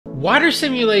Water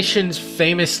simulations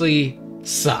famously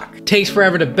suck. Takes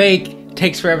forever to bake,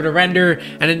 takes forever to render,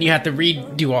 and then you have to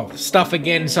redo all the stuff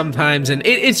again sometimes, and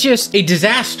it's just a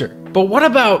disaster. But what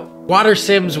about water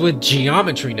sims with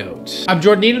geometry nodes? I'm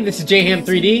Jordan, this is Jham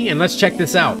 3D, and let's check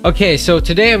this out. Okay, so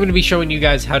today I'm going to be showing you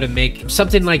guys how to make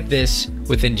something like this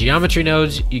within geometry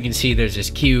nodes. You can see there's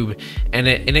this cube, and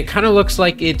it kind of looks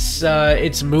like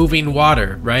it's moving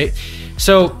water, right?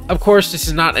 So of course this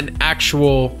is not an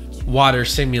actual water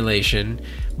simulation,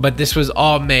 but this was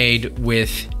all made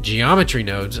with geometry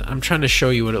nodes. I'm trying to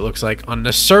show you what it looks like on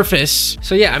the surface.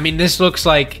 So yeah, I mean, this looks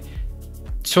like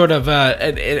sort of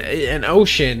an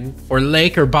ocean or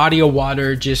lake or body of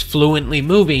water just fluently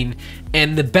moving.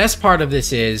 And the best part of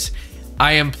this is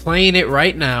I am playing it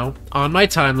right now on my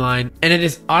timeline, and it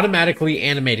is automatically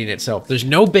animating itself. There's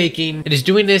no baking. It is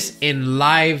doing this in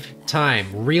live time,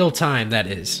 real time, that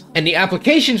is. And the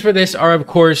applications for this are, of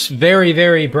course, very,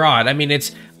 very broad. I mean,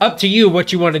 it's up to you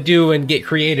what you want to do and get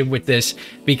creative with this,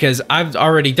 because I've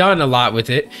already done a lot with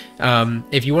it.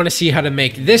 If you want to see how to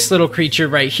make this little creature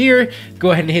right here,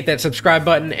 go ahead and hit that subscribe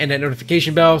button and that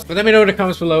notification bell. But let me know in the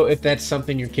comments below if that's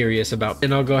something you're curious about,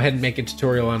 and I'll go ahead and make a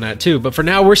tutorial on that too. But for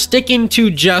now, we're sticking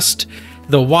to just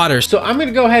the water. So I'm going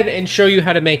to go ahead and show you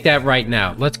how to make that right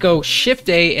now. Let's go Shift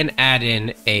A and add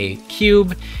in a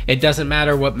cube. It doesn't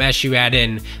matter what mesh you add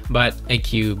in, but a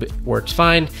cube works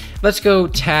fine. Let's go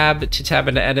tab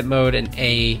into edit mode and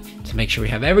A to make sure we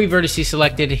have every vertex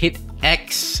selected. Hit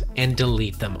X and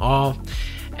delete them all.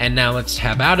 And now let's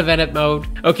tab out of edit mode.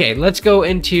 Okay, let's go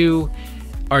into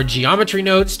our geometry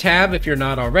nodes tab if you're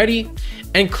not already,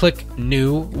 and click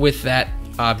new with that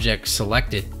object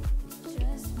selected.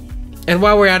 And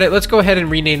while we're at it, let's go ahead and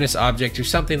rename this object to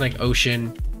something like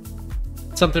ocean,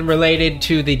 something related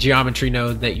to the geometry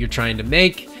node that you're trying to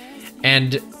make.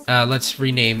 And let's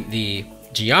rename the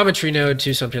geometry node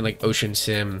to something like ocean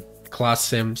sim, cloth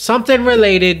sim, something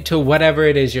related to whatever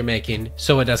it is you're making,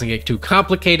 so it doesn't get too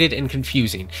complicated and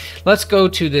confusing. Let's go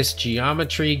to this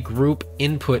geometry group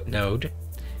input node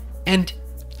and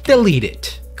delete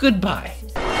it. Goodbye.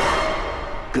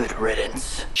 Good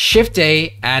riddance. Shift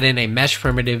A, add in a mesh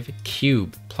primitive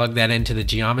cube. Plug that into the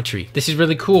geometry. This is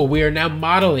really cool. We are now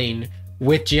modeling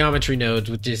with geometry nodes,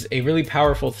 which is a really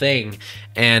powerful thing.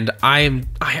 And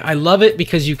I love it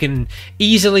because you can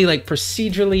easily like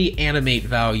procedurally animate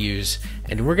values.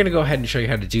 And we're gonna go ahead and show you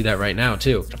how to do that right now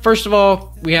too. First of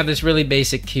all, we have this really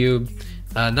basic cube.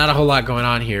 Not a whole lot going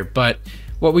on here, but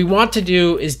what we want to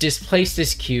do is displace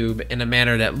this cube in a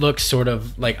manner that looks sort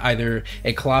of like either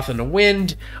a cloth in the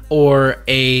wind or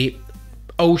a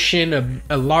ocean,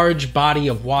 a large body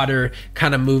of water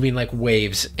kind of moving like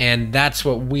waves. And that's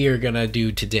what we're gonna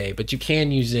do today. But you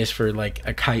can use this for like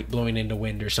a kite blowing in the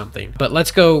wind or something. But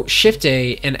let's go Shift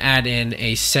A and add in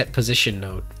a set position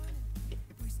node.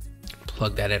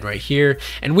 Plug that in right here.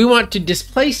 And we want to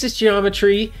displace this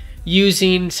geometry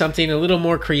using something a little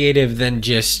more creative than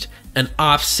just an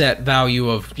offset value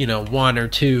of, you know, 1 or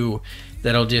 2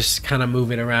 that'll just kind of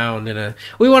move it around. And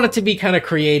we want it to be kind of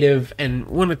creative and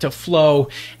want it to flow.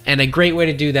 And a great way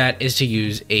to do that is to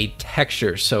use a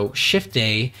texture. So Shift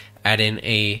A, add in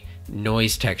a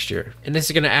noise texture. And this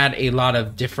is going to add a lot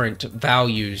of different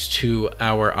values to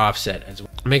our offset as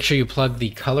well. Make sure you plug the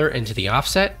color into the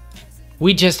offset.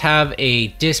 We just have a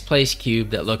displaced cube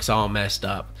that looks all messed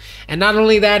up. And not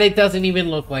only that, it doesn't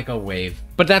even look like a wave.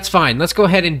 But that's fine. Let's go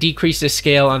ahead and decrease the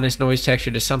scale on this noise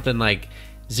texture to something like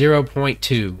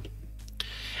 0.2.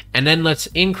 And then let's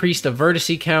increase the vertex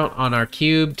count on our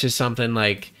cube to something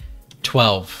like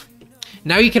 12.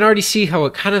 Now you can already see how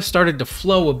it kind of started to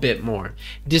flow a bit more,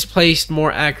 displaced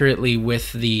more accurately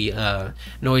with the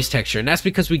noise texture. And that's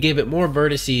because we gave it more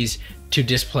vertices to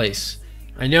displace.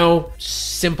 I know,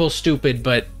 simple, stupid,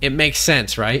 but it makes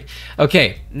sense, right?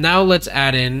 Okay, now let's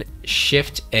add in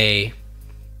Shift A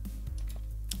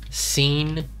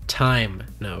scene time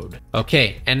node.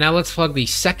 Okay, and now let's plug the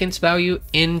seconds value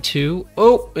into,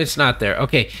 oh, it's not there.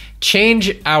 Okay,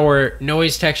 change our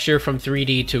noise texture from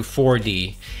 3D to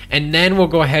 4D, and then we'll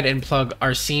go ahead and plug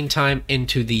our scene time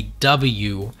into the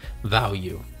W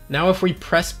value. Now if we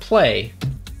press play,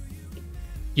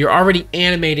 you're already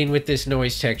animating with this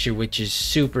noise texture, which is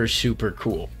super, super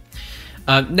cool.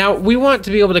 Now we want to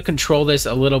be able to control this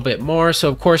a little bit more. So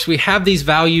of course we have these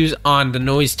values on the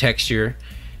noise texture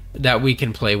that we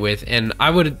can play with. And I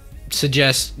would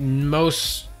suggest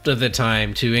most of the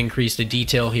time to increase the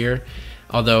detail here,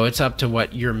 although it's up to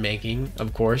what you're making,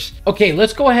 of course. Okay,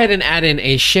 let's go ahead and add in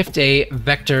a Shift A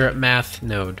vector math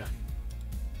node.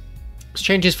 This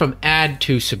changes from add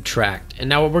to subtract. And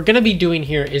now what we're going to be doing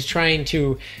here is trying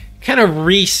to kind of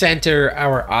recenter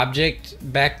our object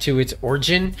back to its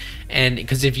origin. And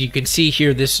because if you can see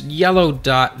here, this yellow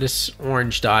dot, this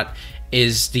orange dot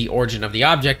is the origin of the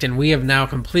object, and we have now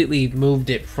completely moved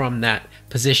it from that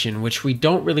position, which we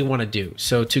don't really want to do.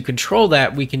 So to control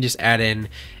that, we can just add in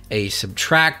a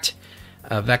subtract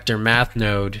vector math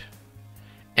node,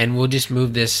 and we'll just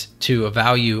move this to a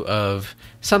value of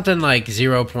something like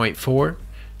 0.4.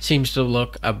 Seems to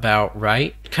look about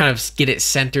right. Kind of get it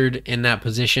centered in that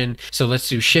position. So let's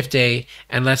do Shift A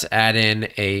and let's add in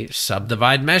a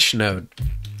subdivide mesh node.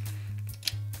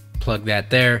 Plug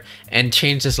that there and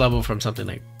change this level from something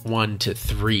like 1 to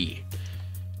 3.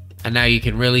 And now you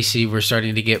can really see we're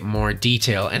starting to get more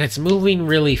detail, and it's moving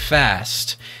really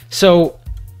fast. So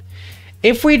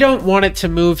if we don't want it to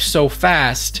move so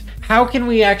fast, how can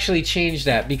we actually change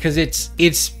that? Because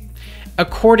it's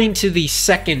according to the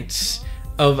seconds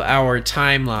of our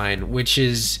timeline, which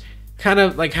is kind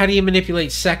of like, how do you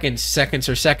manipulate seconds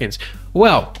or seconds?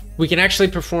 Well, we can actually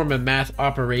perform a math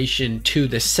operation to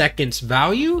the seconds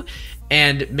value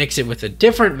and mix it with a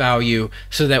different value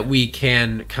so that we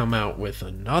can come out with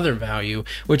another value,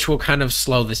 which will kind of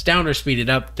slow this down or speed it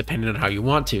up depending on how you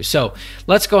want to. So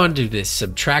let's go on to this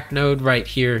subtract node right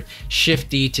here, Shift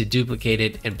D to duplicate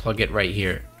it and plug it right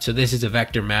here. So this is a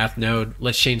vector math node.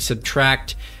 Let's change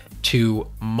subtract to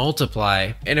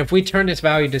multiply. And if we turn this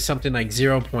value to something like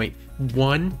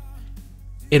 0.1,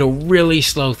 it'll really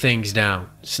slow things down.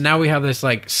 So now we have this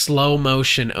like slow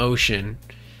motion ocean.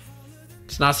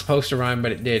 It's not supposed to rhyme,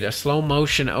 but it did. A slow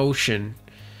motion ocean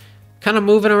kind of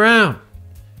moving around.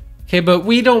 Okay, but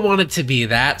we don't want it to be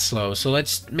that slow. So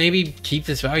let's maybe keep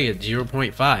this value at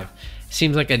 0.5.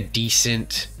 Seems like a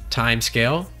decent time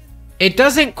scale. It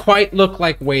doesn't quite look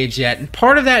like waves yet, and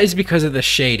part of that is because of the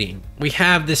shading. We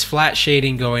have this flat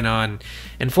shading going on.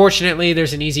 Unfortunately,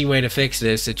 there's an easy way to fix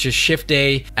this. It's just Shift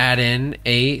A, add in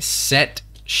a set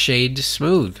shade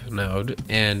smooth node,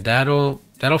 and that'll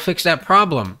fix that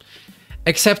problem.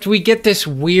 Except we get this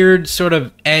weird sort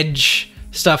of edge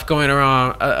stuff going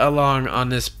along on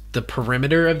the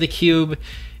perimeter of the cube.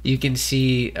 You can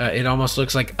see it almost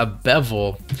looks like a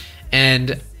bevel,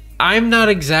 and I'm not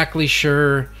exactly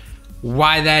sure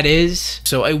why that is.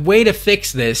 So a way to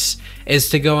fix this is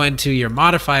to go into your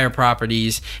modifier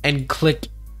properties and click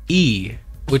E,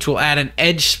 which will add an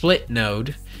edge split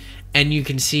node, and you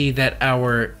can see that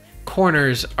our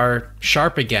corners are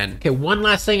sharp again. Okay, one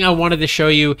last thing I wanted to show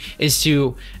you is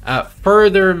to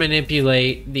further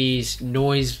manipulate these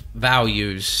noise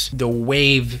values, the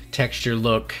wave texture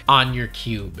look on your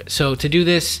cube. So to do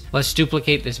this, let's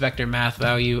duplicate this vector math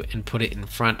value and put it in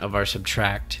front of our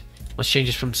subtract. Let's change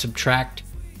this from subtract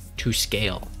to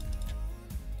scale.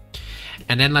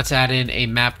 And then let's add in a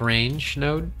map range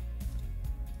node.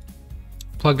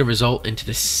 Plug the result into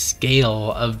the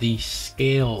scale of the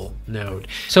scale node.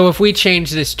 So if we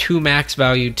change this to max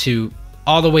value to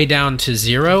all the way down to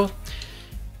 0,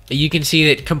 you can see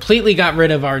that it completely got rid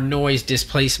of our noise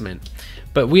displacement.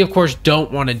 But we of course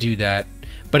don't want to do that.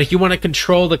 But if you want to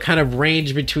control the kind of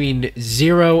range between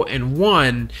 0 and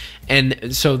 1,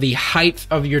 and so the height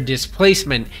of your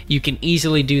displacement, you can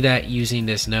easily do that using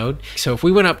this node. So if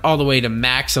we went up all the way to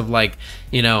max of like,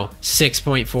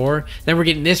 6.4, then we're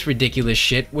getting this ridiculous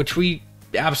shit, which we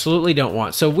absolutely don't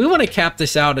want. So we want to cap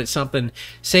this out at something,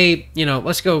 say,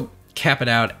 let's go cap it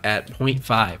out at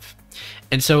 0.5.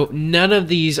 And so none of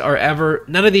these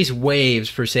waves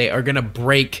per se are going to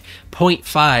break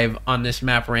 0.5 on this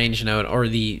map range node or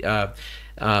the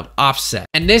offset.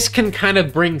 And this can kind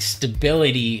of bring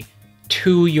stability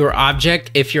to your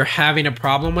object if you're having a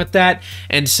problem with that.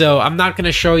 And so I'm not going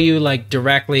to show you like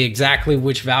directly exactly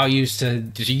which values to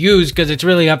use because it's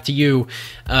really up to you.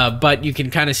 But you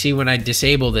can kind of see when I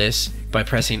disable this by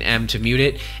pressing M to mute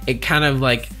it, it kind of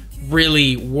like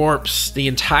really warps the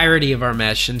entirety of our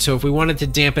mesh. And so if we wanted to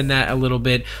dampen that a little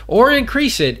bit or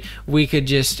increase it, we could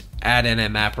just add in a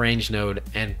map range node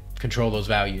and control those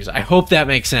values. I hope that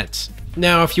makes sense.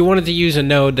 Now, if you wanted to use a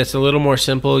node that's a little more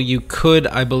simple, you could,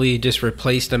 I believe, just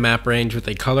replace the map range with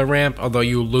a color ramp, although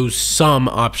you lose some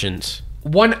options.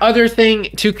 One other thing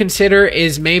to consider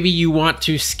is maybe you want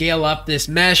to scale up this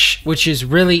mesh, which is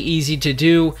really easy to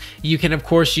do. You can, of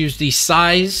course, use the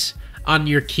size on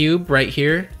your cube right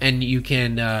here, and you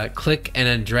can click and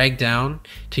then drag down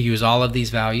to use all of these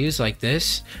values like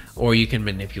this, or you can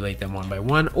manipulate them one by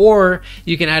one, or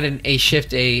you can add in a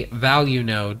Shift A value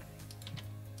node,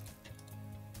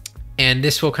 and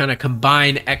this will kind of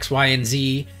combine X, Y, and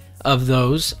Z of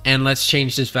those. And let's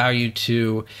change this value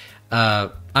to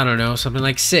I don't know, something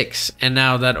like 6, and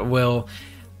now that will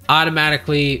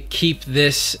automatically keep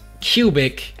this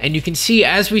cubic. And you can see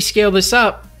as we scale this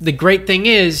up, the great thing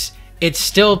is it's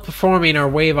still performing our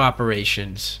wave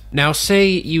operations. Now say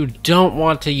you don't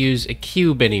want to use a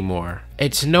cube anymore.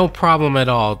 It's no problem at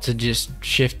all to just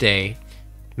Shift A,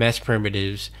 mesh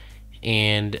primitives,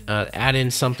 and add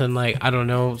in something like, I don't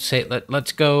know, say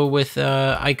let's go with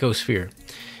icosphere,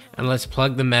 and let's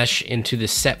plug the mesh into the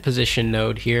set position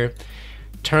node here.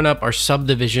 Turn up our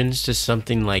subdivisions to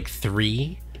something like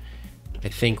 3. I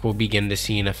think we'll begin to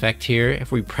see an effect here.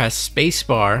 If we press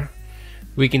spacebar,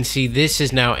 we can see this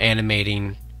is now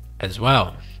animating as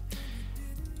well.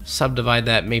 Subdivide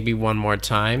that maybe one more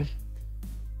time.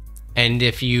 And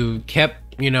if you kept,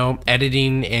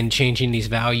 editing and changing these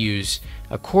values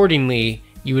accordingly,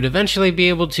 you would eventually be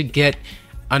able to get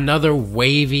another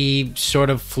wavy, sort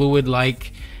of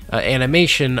fluid-like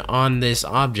animation on this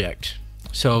object.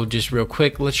 So just real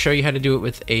quick, let's show you how to do it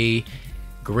with a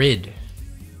grid.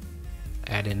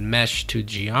 Add in mesh to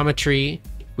geometry.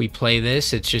 We play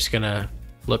this, it's just gonna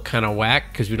look kind of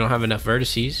whack because we don't have enough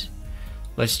vertices.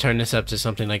 Let's turn this up to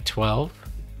something like 12.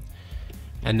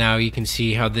 And now you can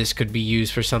see how this could be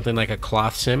used for something like a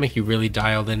cloth sim if you really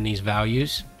dialed in these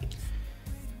values.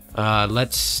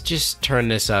 Let's just turn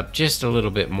this up just a little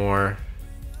bit more.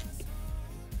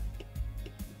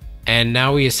 And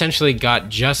now we essentially got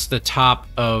just the top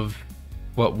of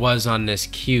what was on this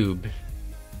cube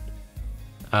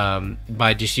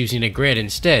by just using a grid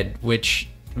instead, which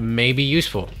may be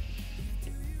useful.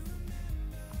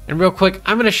 And real quick,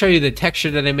 I'm going to show you the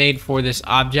texture that I made for this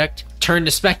object. Turn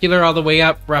the specular all the way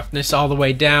up, roughness all the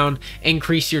way down,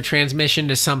 increase your transmission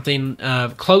to something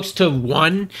close to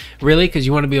 1, really, because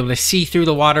you want to be able to see through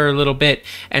the water a little bit.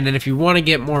 And then if you want to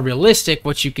get more realistic,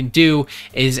 what you can do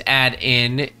is add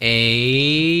in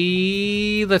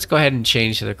a... Let's go ahead and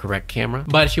change to the correct camera.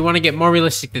 But if you want to get more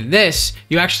realistic than this,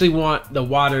 you actually want the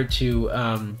water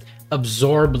to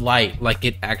absorb light like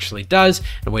it actually does.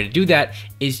 And the way to do that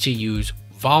is to use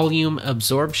volume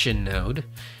absorption node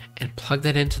and plug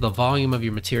that into the volume of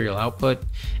your material output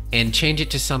and change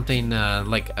it to something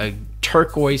like a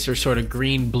turquoise or sort of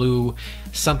green blue,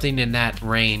 something in that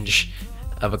range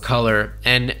of a color.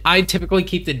 And I typically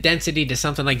keep the density to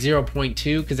something like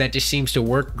 0.2 because that just seems to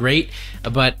work great.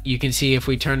 But you can see if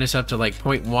we turn this up to like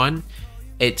 0.1,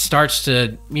 it starts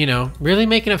to, really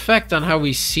make an effect on how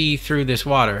we see through this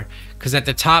water. Because at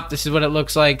the top, this is what it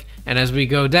looks like. And as we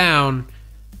go down,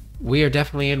 we are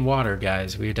definitely in water,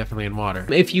 guys. We are definitely in water.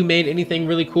 If you made anything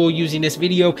really cool using this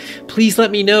video, please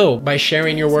let me know by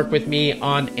sharing your work with me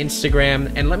on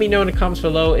Instagram, and let me know in the comments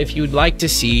below if you'd like to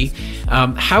see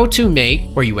how to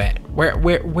make... Where you at?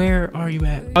 Where are you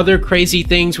at? Other crazy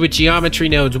things with geometry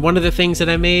nodes. One of the things that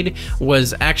I made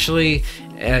was actually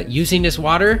using this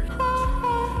water.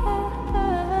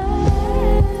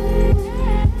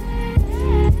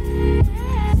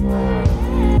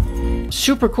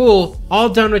 Super cool, all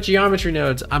done with geometry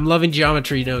nodes. I'm loving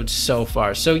geometry nodes so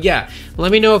far. So yeah,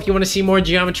 let me know if you want to see more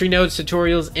geometry nodes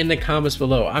tutorials in the comments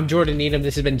below. I'm Jordan Needham,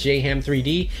 this has been Jham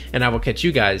 3D, and I will catch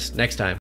you guys next time.